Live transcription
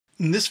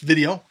In this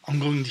video, I'm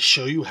going to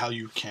show you how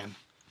you can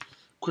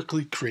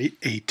quickly create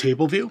a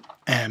table view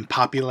and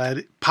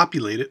populate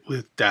it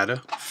with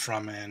data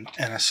from an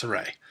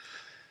NSArray.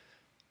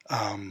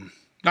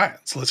 Alright,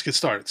 so let's get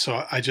started.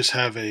 So I just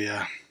have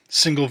a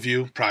single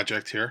view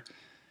project here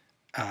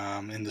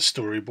in the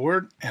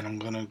storyboard, and I'm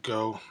going to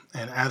go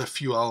and add a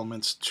few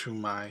elements to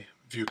my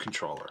view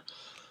controller.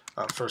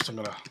 First, I'm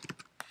going to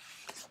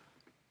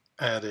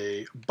add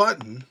a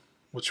button,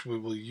 which we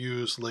will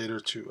use later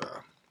to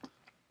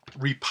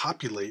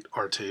repopulate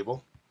our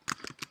table.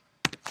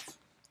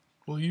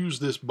 We'll use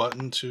this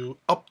button to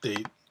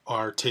update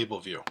our table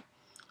view.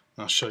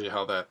 I'll show you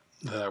how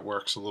that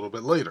works a little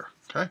bit later.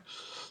 Okay,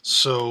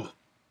 so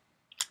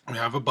we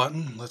have a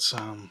button. Let's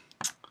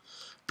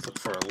look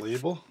for a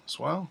label as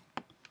well.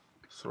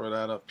 Throw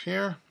that up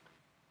here.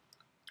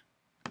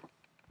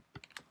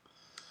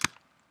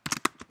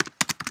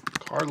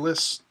 Car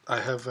list. I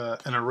have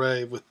an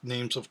array with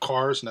names of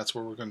cars, and that's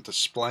what we're going to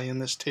display in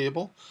this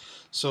table.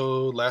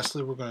 So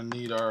lastly, we're going to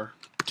need our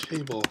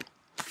table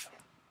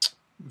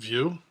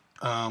view.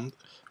 We're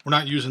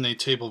not using a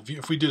table view.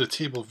 If we did a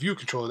table view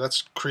controller,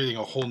 that's creating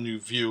a whole new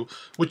view,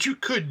 which you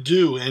could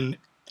do, and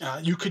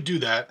you could do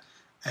that,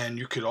 and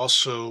you could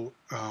also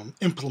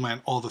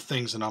implement all the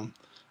things that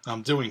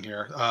I'm doing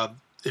here.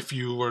 If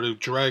you were to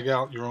drag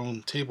out your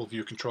own table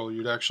view controller,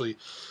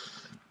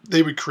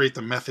 they would create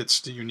the methods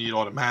that you need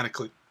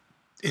automatically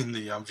in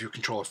the view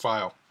controller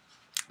file.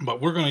 But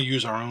we're going to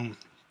use our own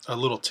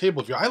little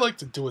table view. I like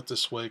to do it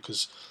this way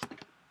because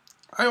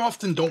I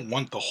often don't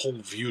want the whole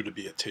view to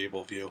be a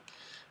table view.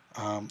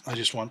 I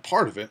just want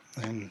part of it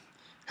and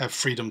have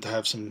freedom to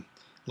have some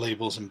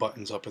labels and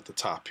buttons up at the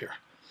top here.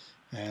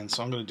 And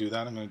so I'm going to do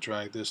that. I'm going to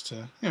drag this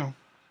to,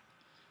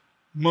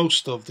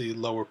 most of the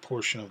lower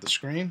portion of the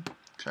screen.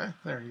 Okay,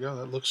 there you go.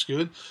 That looks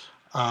good.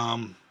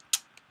 I'm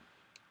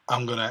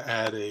going to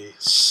add a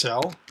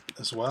cell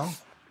as well.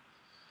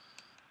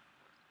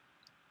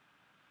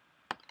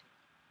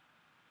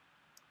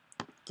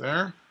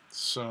 There.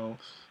 So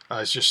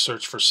I just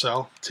searched for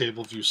cell.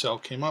 Table view cell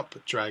came up.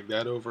 Drag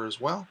that over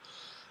as well.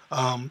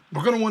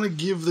 We're going to want to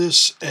give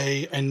this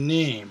a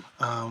name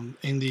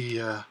in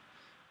the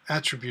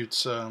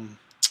attributes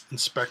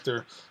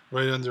inspector.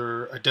 Right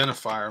under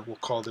identifier, we'll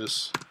call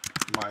this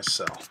my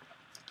cell.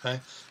 Okay,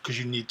 because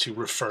you need to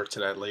refer to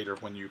that later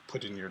when you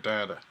put in your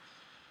data.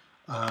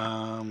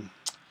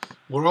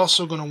 We're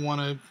also going to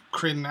want to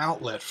create an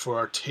outlet for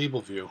our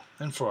table view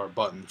and for our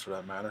button, for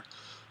that matter.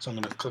 So I'm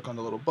going to click on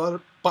the little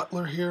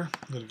butler here.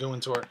 I'm going to go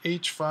into our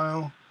H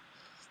file.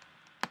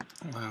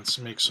 Let's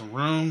make some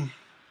room.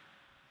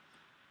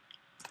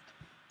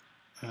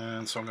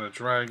 And so I'm going to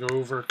drag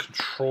over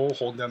control,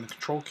 hold down the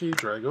control key,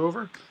 drag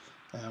over,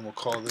 and we'll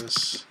call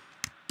this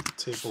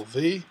table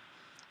V,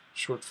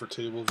 short for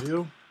table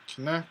view,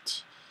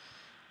 connect,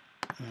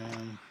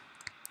 and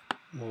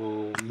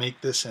we'll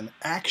make this an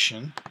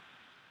action,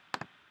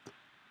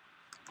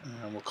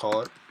 and we'll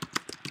call it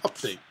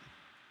update,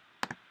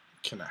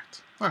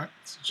 connect. Alright,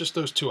 so just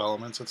those two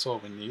elements, that's all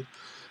we need.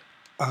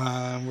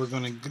 We're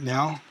going to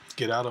now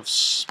get out of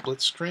split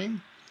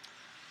screen.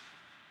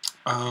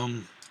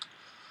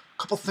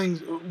 Couple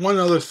things. One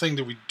other thing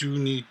that we do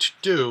need to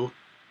do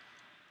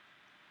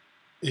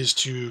is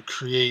to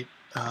create,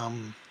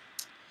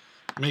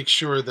 make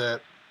sure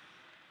that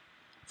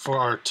for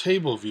our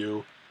table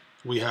view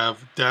we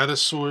have data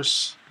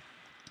source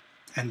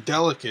and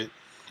delegate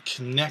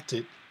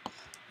connected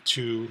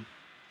to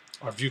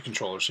our view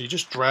controller. So you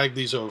just drag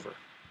these over.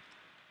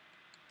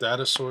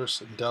 Data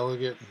source and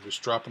delegate, and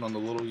just drop it on the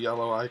little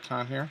yellow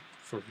icon here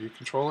for view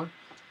controller,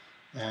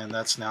 and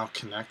that's now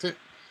connected.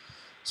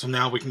 So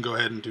now we can go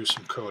ahead and do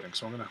some coding.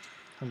 So I'm going to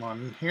come on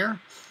in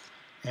here,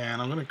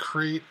 and I'm going to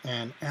create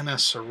an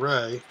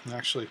NSArray. And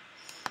actually,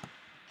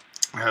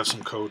 I have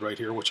some code right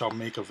here, which I'll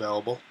make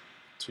available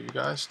to you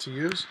guys to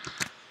use.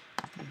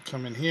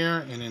 Come in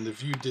here, and in the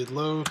view did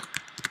load.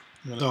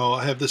 So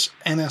I have this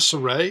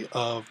NSArray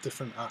of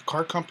different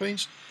car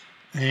companies,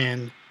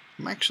 and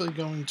I'm actually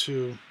going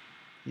to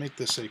make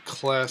this a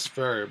class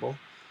variable.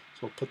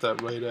 So we'll put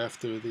that right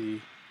after the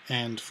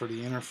end for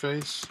the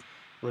interface.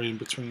 Right in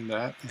between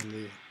that and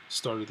the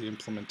start of the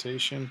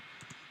implementation,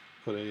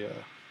 put a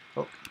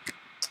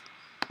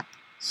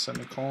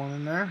semicolon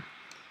in there,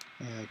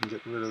 and I can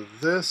get rid of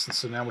this. And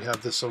so now we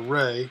have this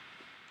array,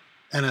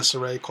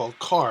 NSArray called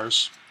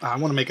cars. I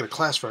want to make it a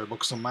class variable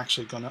because I'm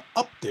actually going to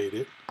update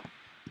it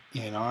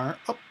in our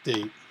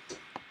update.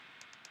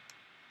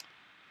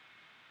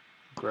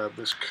 Grab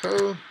this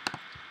code.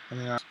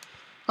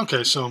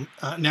 Okay, so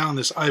now in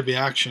this IB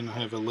action, I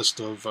have a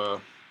list of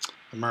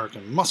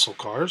American muscle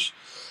cars.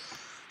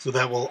 So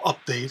that will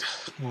update.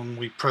 When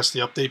we press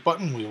the update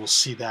button, we will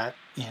see that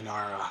in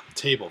our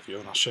table view,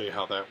 and I'll show you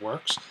how that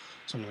works.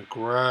 So I'm going to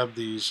grab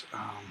these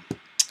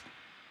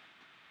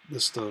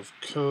list of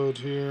code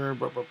here.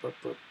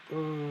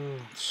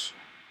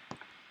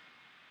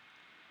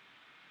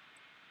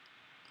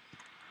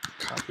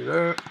 Copy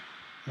that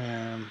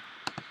and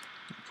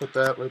put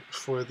that right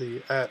before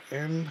the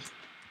 @end.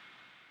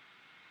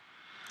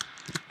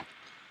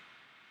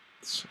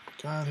 So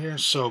got here.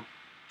 So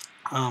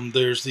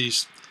there's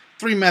these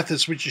 3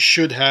 methods which you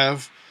should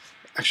have.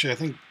 Actually, I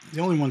think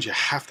the only ones you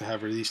have to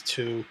have are these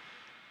 2.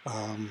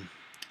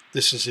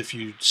 This is if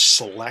you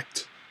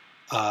select,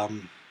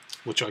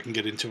 which I can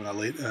get into in a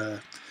late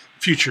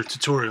future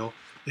tutorial.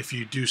 If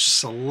you do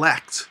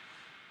select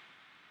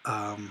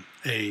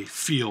a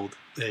field,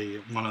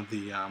 one of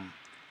the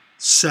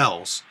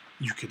cells,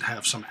 you could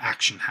have some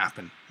action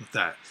happen with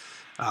that.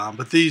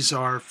 But these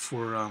are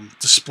for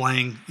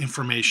displaying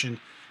information.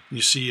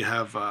 You see you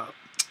have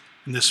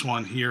in this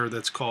one here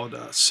that's called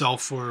cell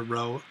for a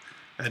row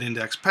at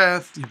index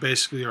path. You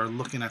basically are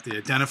looking at the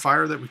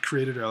identifier that we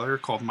created earlier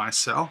called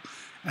myCell,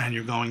 and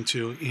you're going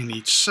to, in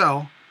each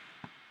cell,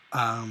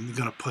 you're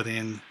going to put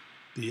in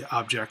the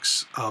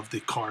objects of the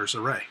cars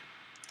array.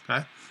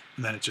 Okay?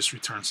 And then it just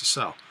returns the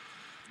cell.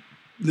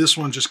 This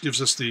one just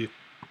gives us the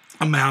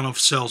amount of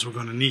cells we're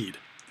going to need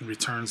and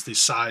returns the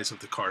size of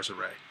the cars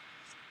array.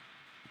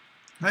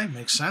 Okay,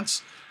 makes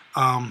sense.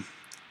 And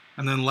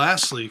then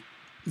lastly,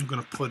 I'm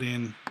going to put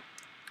in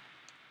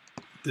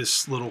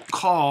this little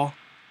call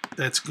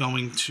that's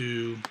going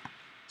to,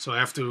 so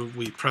after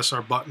we press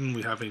our button,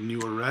 we have a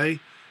new array,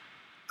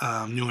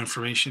 new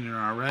information in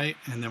our array,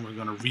 and then we're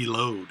going to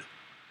reload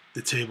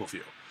the table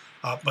view.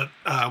 But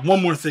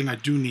one more thing I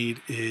do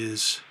need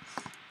is,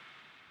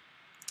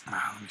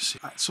 let me see.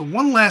 So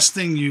one last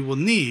thing you will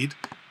need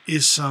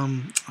is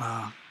some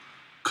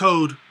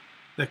code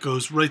that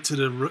goes right to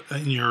the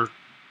in your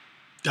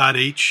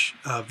 .h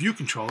view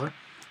controller.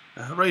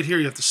 Right here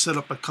you have to set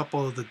up a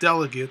couple of the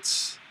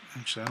delegates.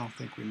 Actually, I don't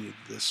think we need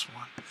this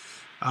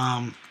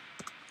one.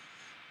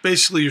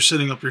 Basically, you're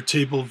setting up your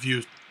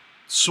TableView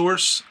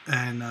source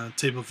and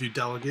TableView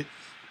delegate.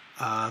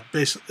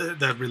 Basically,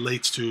 that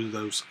relates to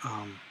those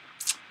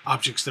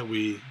objects that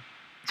we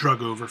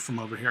drug over from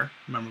over here.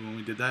 Remember when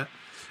we did that?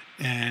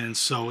 And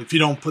so if you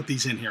don't put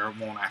these in here, it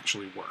won't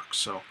actually work.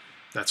 So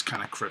that's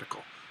kind of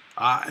critical.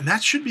 And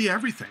that should be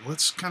everything.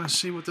 Let's kind of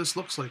see what this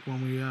looks like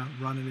when we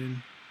run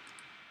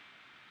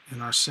it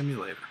in our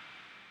simulator.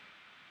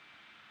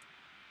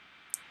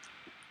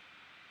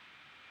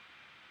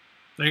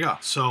 There you go.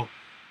 So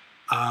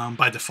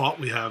by default,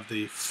 we have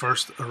the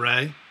first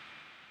array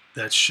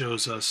that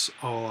shows us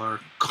all our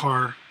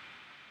car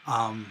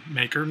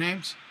maker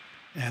names.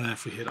 And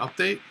if we hit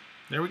update,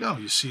 there we go.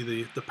 You see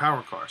the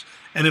power cars.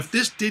 And if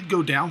this did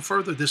go down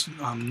further, this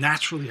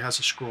naturally has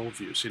a scroll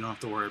view, so you don't have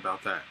to worry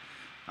about that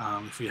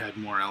if we had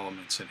more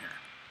elements in here.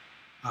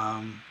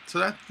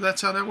 So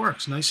that's how that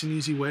works. Nice and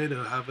easy way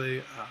to have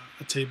a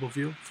table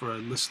view for a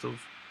list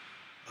of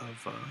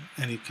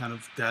any kind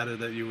of data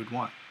that you would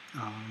want.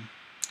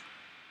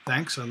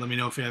 Thanks, and let me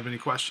know if you have any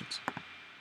questions.